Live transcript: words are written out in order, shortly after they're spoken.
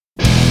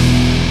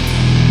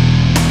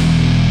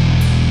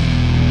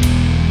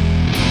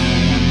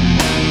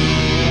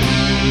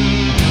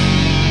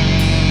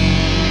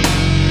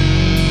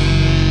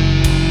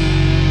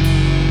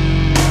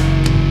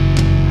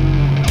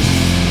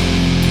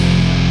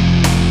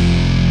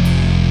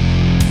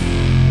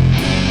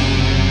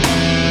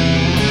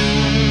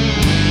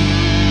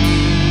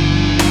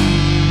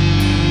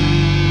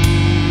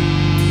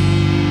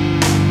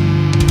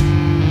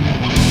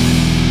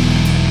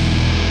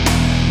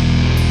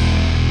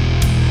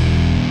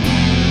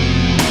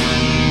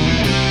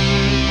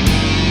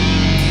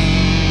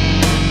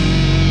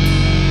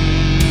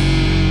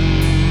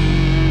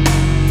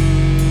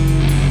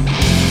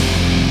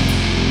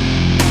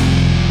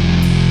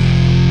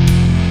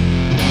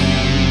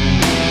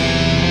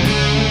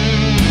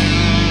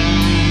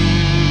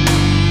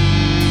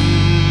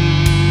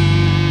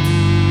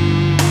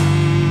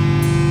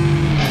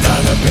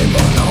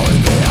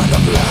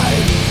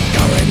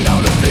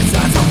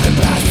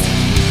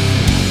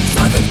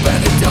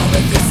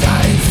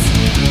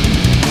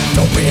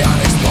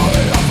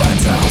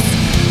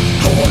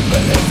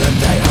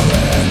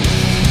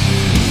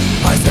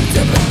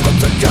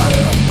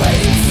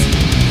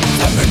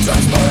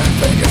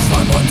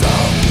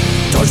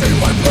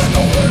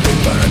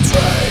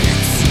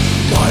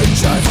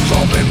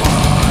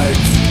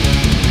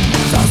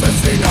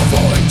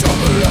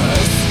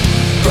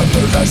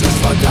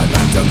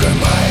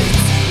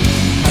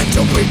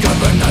we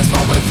carbonize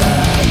from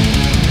within.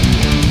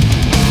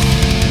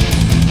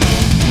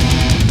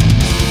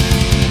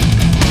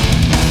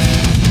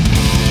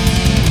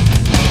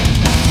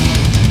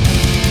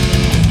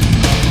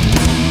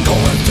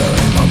 Going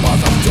tearing my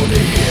mouth up to the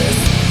ears,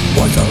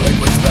 voice of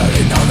liquid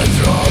spreading down the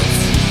throats,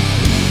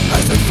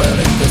 as it's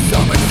filling the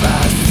stomach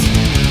fast.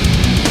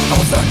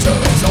 All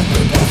centuries of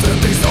people's in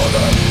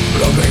disorder,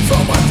 looking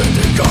from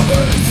authentic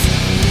covers,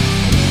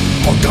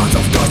 all kinds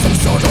of custom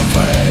sort of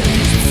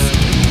faith.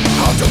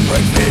 How to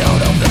break me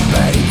out of the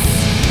veins,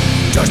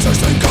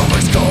 gestures and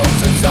covers,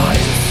 colors and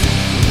signs,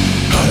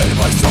 hiding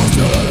my soul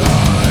still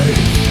alive.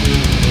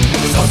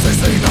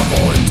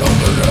 Sustainable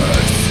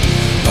interpreters,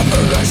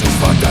 preparations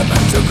for them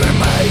meant to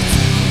cremate,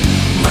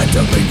 meant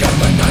to be